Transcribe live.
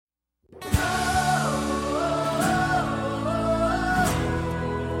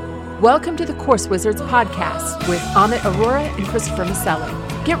Welcome to the Course Wizards podcast with Amit Arora and Christopher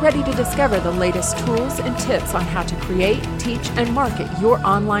Maselli. Get ready to discover the latest tools and tips on how to create, teach, and market your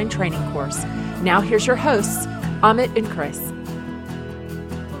online training course. Now here's your hosts, Amit and Chris.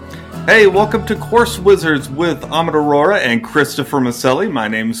 Hey, welcome to Course Wizards with Amit Arora and Christopher Maselli. My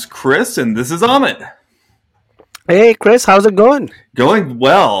name's Chris, and this is Amit. Hey, Chris, how's it going? Going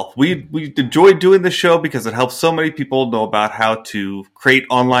well. We enjoy doing the show because it helps so many people know about how to create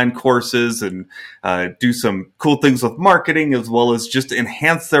online courses and do some cool things with marketing, as well as just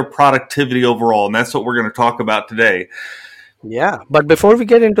enhance their productivity overall. And that's what we're going to talk about today. Yeah, but before we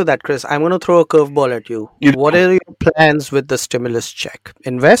get into that, Chris, I'm going to throw a curveball at you. What are your plans with the stimulus check?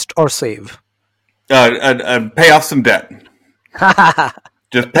 Invest or save? Pay off some debt.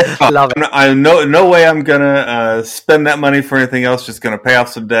 Just pay off. Love it. No way I'm going to spend that money for anything else. Just going to pay off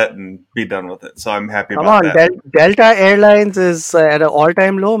some debt and be done with it. So I'm happy about that. Come on, Delta Airlines is at an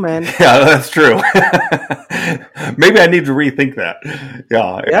all-time low, man. Yeah, that's true. Maybe I need to rethink that.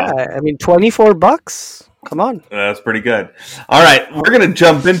 Yeah. I mean, $24. Come on. That's pretty good. All right, we're going to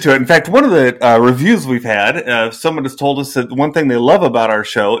jump into it. In fact, one of the reviews we've had, someone has told us that one thing they love about our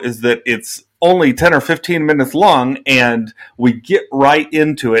show is that it's only 10 or 15 minutes long, and we get right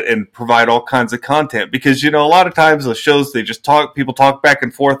into it and provide all kinds of content. Because, a lot of times the shows, people talk back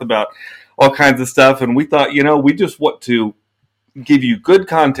and forth about all kinds of stuff, and we thought, we just want to give you good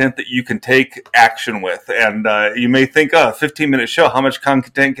content that you can take action with. And you may think, 15-minute show, how much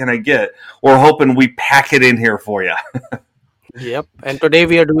content can I get? We're hoping we pack it in here for you. Yep. And today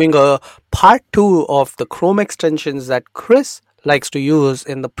we are doing a part 2 of the Chrome extensions that Chris likes to use.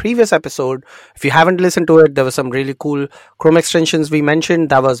 In the previous episode, if you haven't listened to it, there were some really cool Chrome extensions we mentioned.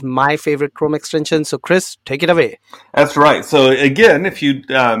 That was my favorite Chrome extension. So Chris, take it away. That's right. So again, if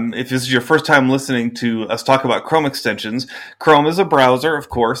this is your first time listening to us talk about Chrome extensions, Chrome is a browser, of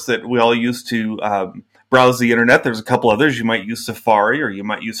course, that we all use to browse the internet. There's a couple others. You might use Safari or you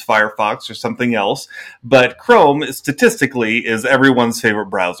might use Firefox or something else. But Chrome, statistically, is everyone's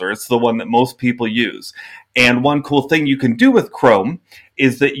favorite browser. It's the one that most people use. And one cool thing you can do with Chrome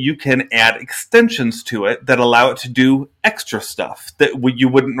is that you can add extensions to it that allow it to do extra stuff that you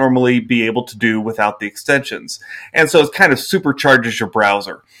wouldn't normally be able to do without the extensions. And so it kind of supercharges your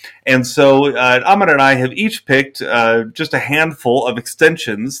browser. And so Amit and I have each picked just a handful of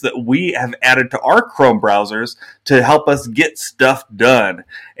extensions that we have added to our Chrome browsers to help us get stuff done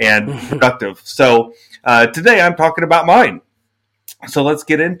and productive. So today I'm talking about mine. So let's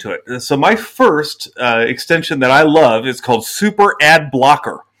get into it. So my first extension that I love is called Super Ad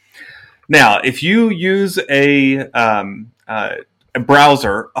Blocker. Now, if you use a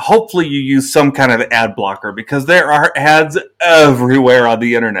browser, hopefully you use some kind of ad blocker because there are ads everywhere on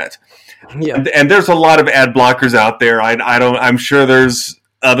the internet. Yeah. And there's a lot of ad blockers out there. I'm sure there's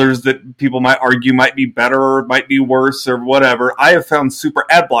others that people might argue might be better or might be worse or whatever. I have found Super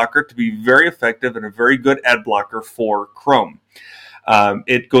Ad Blocker to be very effective and a very good ad blocker for Chrome.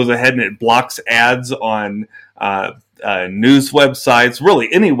 It goes ahead and it blocks ads on news websites,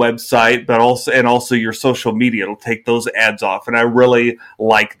 really any website, but also your social media. It'll take those ads off, and I really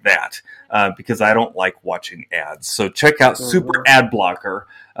like that because I don't like watching ads. So check out Super Ad Blocker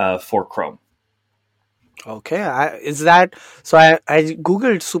for Chrome. Okay, I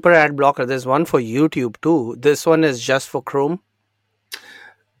googled Super Ad Blocker. There's one for YouTube too. This one is just for Chrome.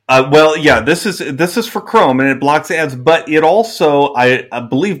 This is for Chrome, and it blocks ads, but it also, I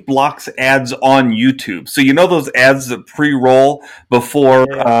believe, blocks ads on YouTube. So those ads that pre-roll before,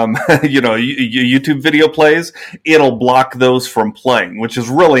 YouTube video plays, it'll block those from playing, which is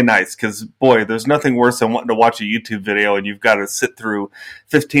really nice because, boy, there's nothing worse than wanting to watch a YouTube video and you've got to sit through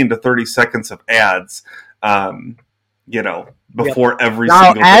 15 to 30 seconds of ads, before every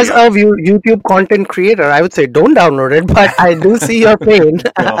single video. Now, as a YouTube content creator, I would say don't download it, but I do see your pain.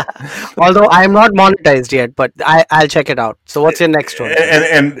 Although I'm not monetized yet, but I'll check it out. So what's your next one?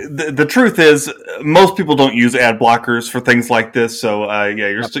 And the truth is, most people don't use ad blockers for things like this. So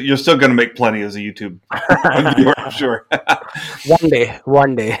you're still going to make plenty as a YouTube viewer, I'm sure.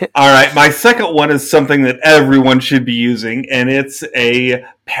 One day. All right, my second one is something that everyone should be using, and it's a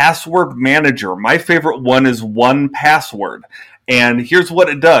password manager. My favorite one is 1Password. And here's what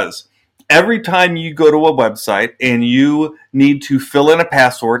it does. Every time you go to a website and you need to fill in a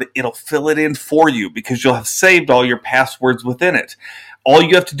password, it'll fill it in for you because you'll have saved all your passwords within it. All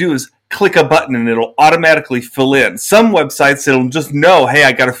you have to do is click a button and it'll automatically fill in. Some websites, it'll just know, hey,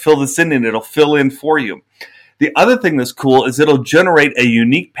 I got to fill this in, and it'll fill in for you. The other thing that's cool is it'll generate a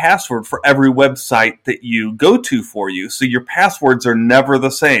unique password for every website that you go to for you, so your passwords are never the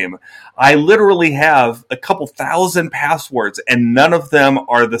same. I literally have a couple thousand passwords, and none of them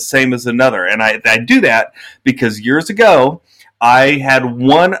are the same as another. And I do that because years ago, I had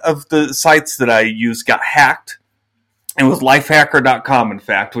one of the sites that I used got hacked. It was lifehacker.com, in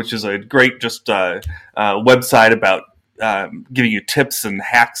fact, which is a great website about giving you tips and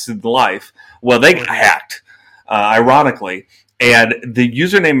hacks in life. Well, they got hacked, ironically. And the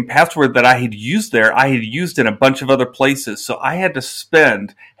username and password that I had used there, I had used in a bunch of other places. So I had to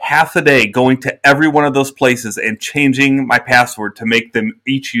spend half a day going to every one of those places and changing my password to make them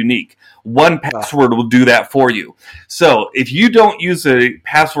each unique. One password will do that for you. So if you don't use a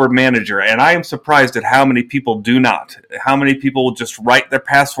password manager, and I am surprised at how many people do not, how many people will just write their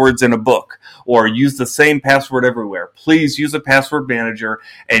passwords in a book or use the same password everywhere, please use a password manager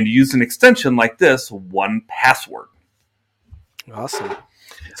and use an extension like this, 1Password. Awesome.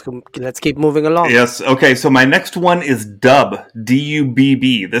 Let's keep moving along. Yes. Okay. So my next one is Dubb,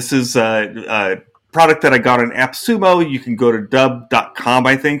 D-U-B-B. This is a product that I got on AppSumo. You can go to dubb.com,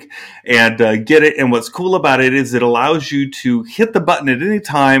 I think, and get it. And what's cool about it is it allows you to hit the button at any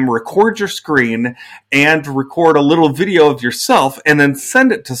time, record your screen, and record a little video of yourself, and then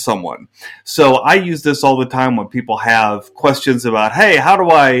send it to someone. So I use this all the time when people have questions about, hey, how do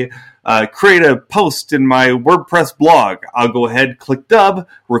I create a post in my WordPress blog? I'll go ahead, click Dubb,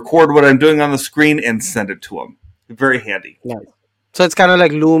 record what I'm doing on the screen, and send it to them. Very handy. Nice. So it's kind of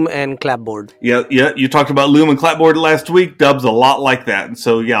like Loom and Clapboard. Yeah. You talked about Loom and Clapboard last week. Dubb's a lot like that. And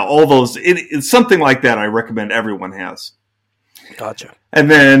so, yeah, all those, it's something like that I recommend everyone has. Gotcha. And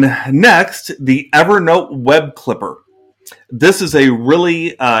then next, the Evernote Web Clipper. This is a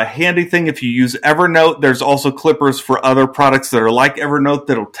really handy thing if you use Evernote. There's also clippers for other products that are like Evernote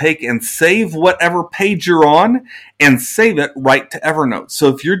that'll take and save whatever page you're on and save it right to Evernote. So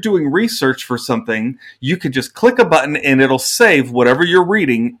if you're doing research for something, you could just click a button and it'll save whatever you're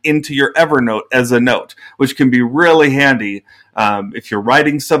reading into your Evernote as a note, which can be really handy. If you're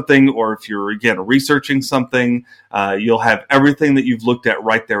writing something or if you're, again, researching something, you'll have everything that you've looked at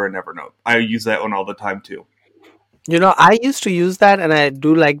right there in Evernote. I use that one all the time too. You know, I used to use that, and I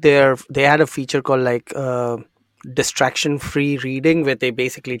do like they had a feature called like distraction-free reading, where they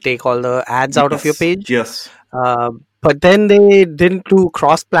basically take all the ads out of your page. Yes. But then they didn't do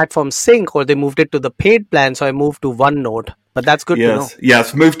cross-platform sync, or they moved it to the paid plan, so I moved to OneNote. But that's good to know.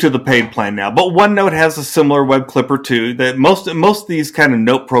 Yes, move to the paid plan now. But OneNote has a similar web clipper too. That most of these kind of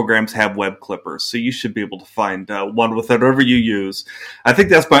note programs have web clippers, so you should be able to find one with whatever you use. I think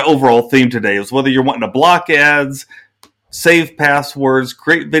that's my overall theme today: is whether you're wanting to block ads, save passwords,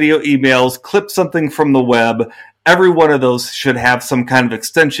 create video emails, clip something from the web. Every one of those should have some kind of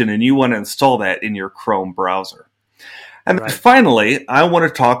extension, and you want to install that in your Chrome browser. And then finally, I want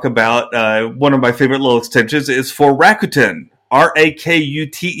to talk about one of my favorite little extensions is for Rakuten,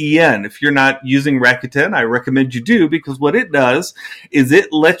 Rakuten. If you're not using Rakuten, I recommend you do, because what it does is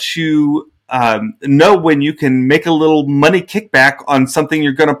it lets you know when you can make a little money kickback on something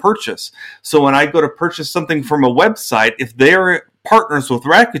you're going to purchase. So when I go to purchase something from a website, if they're partners with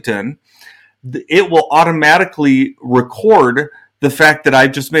Rakuten, it will automatically record the fact that I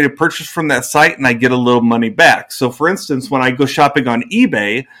just made a purchase from that site and I get a little money back. So for instance, when I go shopping on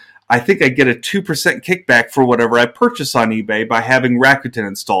eBay, I think I get a 2% kickback for whatever I purchase on eBay by having Rakuten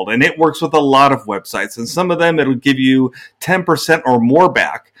installed. And it works with a lot of websites. And some of them, it'll give you 10% or more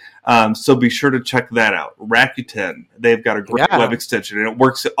back. So be sure to check that out. Rakuten, they've got a great web extension. And it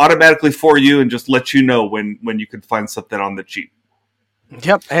works automatically for you and just lets you know when you can find something on the cheap.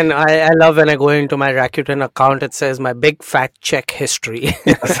 Yep, and I love when I go into my Rakuten account, it says my big fat check history.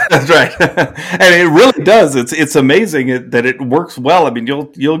 Yes, that's right, and it really does. It's amazing that it works well. I mean,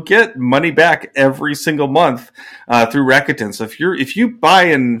 you'll get money back every single month through Rakuten. So if you buy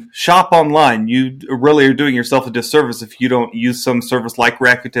and shop online, you really are doing yourself a disservice if you don't use some service like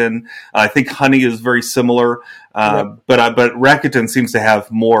Rakuten. I think Honey is very similar. But Rakuten seems to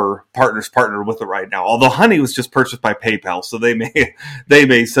have more partners partnered with it right now. Although Honey was just purchased by PayPal, so they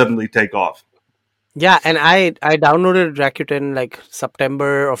may suddenly take off. Yeah, and I downloaded Rakuten like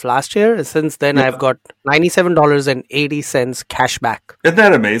September of last year. Since then, I've got $97.80 cash back. Isn't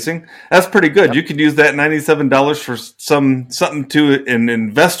that amazing? That's pretty good. Yep. You could use that $97 for something to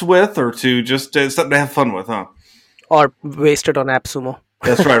invest with, or to just something to have fun with, huh? Or waste it on AppSumo.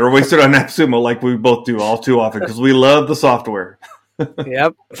 That's right, or waste it on AppSumo like we both do all too often because we love the software.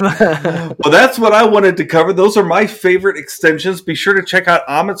 Yep. Well, that's what I wanted to cover. Those are my favorite extensions. Be sure to check out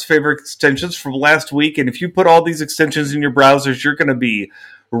Amit's favorite extensions from last week. And if you put all these extensions in your browsers, you're going to be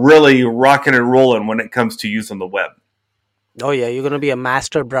really rocking and rolling when it comes to using the web. Oh yeah, you're going to be a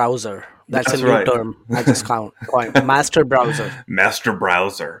master browser. That's a new right. term. I just coined. Master browser. Master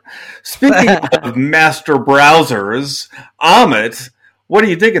browser. Speaking of master browsers, Amit, what are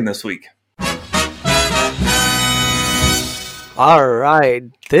you digging this week? All right.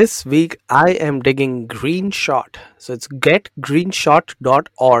 This week I am digging Greenshot. So it's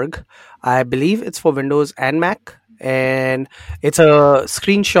getgreenshot.org. I believe it's for Windows and Mac. And it's a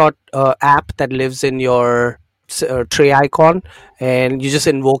screenshot app that lives in your tray icon, and you just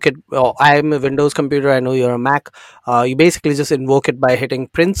invoke it. I'm a Windows computer, I know you're a Mac. You basically just invoke it by hitting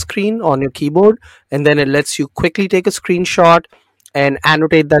print screen on your keyboard, and then it lets you quickly take a screenshot and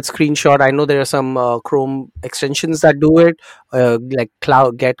annotate that screenshot. I know there are some Chrome extensions that do it, like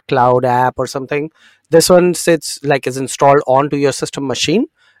Get Cloud app or something. This one is installed onto your system machine,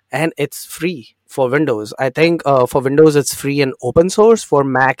 and it's free for Windows. I think for Windows it's free and open source. For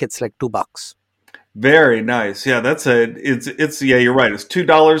Mac it's like $2. Very nice. Yeah, it's you're right. It's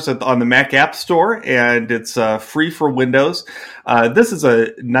 $2 on the Mac App Store, and it's free for Windows. This is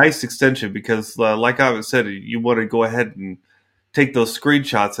a nice extension because, like I said, you want to go ahead and take those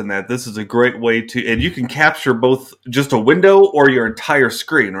screenshots in that. This is a great way to, and you can capture both just a window or your entire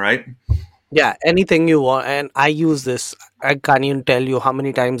screen, right? Yeah, anything you want. And I use this. I can't even tell you how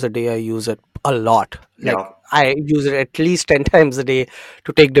many times a day I use it. A lot. I use it at least 10 times a day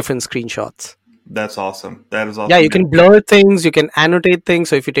to take different screenshots. That's awesome. That is awesome. Yeah, you can blur things, you can annotate things.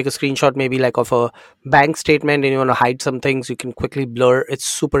 So if you take a screenshot maybe like of a bank statement and you want to hide some things, you can quickly blur. It's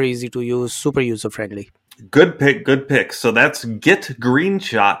super easy to use, super user friendly. Good pick. So that's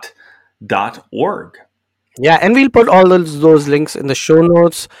getgreenshot.org. Yeah, and we'll put all those links in the show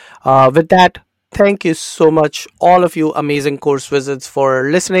notes. With that, thank you so much, all of you amazing course visits, for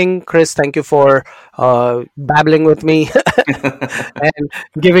listening. Chris, thank you for babbling with me and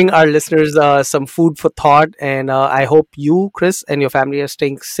giving our listeners some food for thought. And I hope you, Chris, and your family are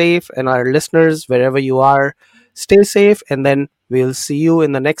staying safe, and our listeners, wherever you are, stay safe. And then we'll see you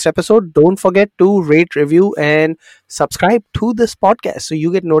in the next episode. Don't forget to rate, review, and subscribe to this podcast so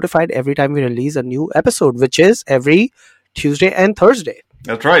you get notified every time we release a new episode, which is every Tuesday and Thursday.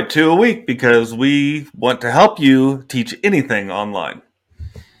 That's right, 2 a week, because we want to help you teach anything online.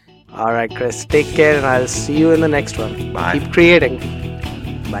 All right, Chris, take care, and I'll see you in the next one. Bye. Keep creating.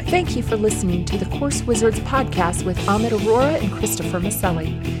 Bye. Thank you for listening to the Course Wizards podcast with Amit Arora and Christopher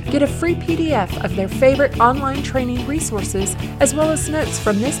Maselli. Get a free PDF of their favorite online training resources, as well as notes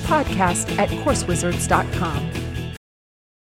from this podcast at coursewizards.com.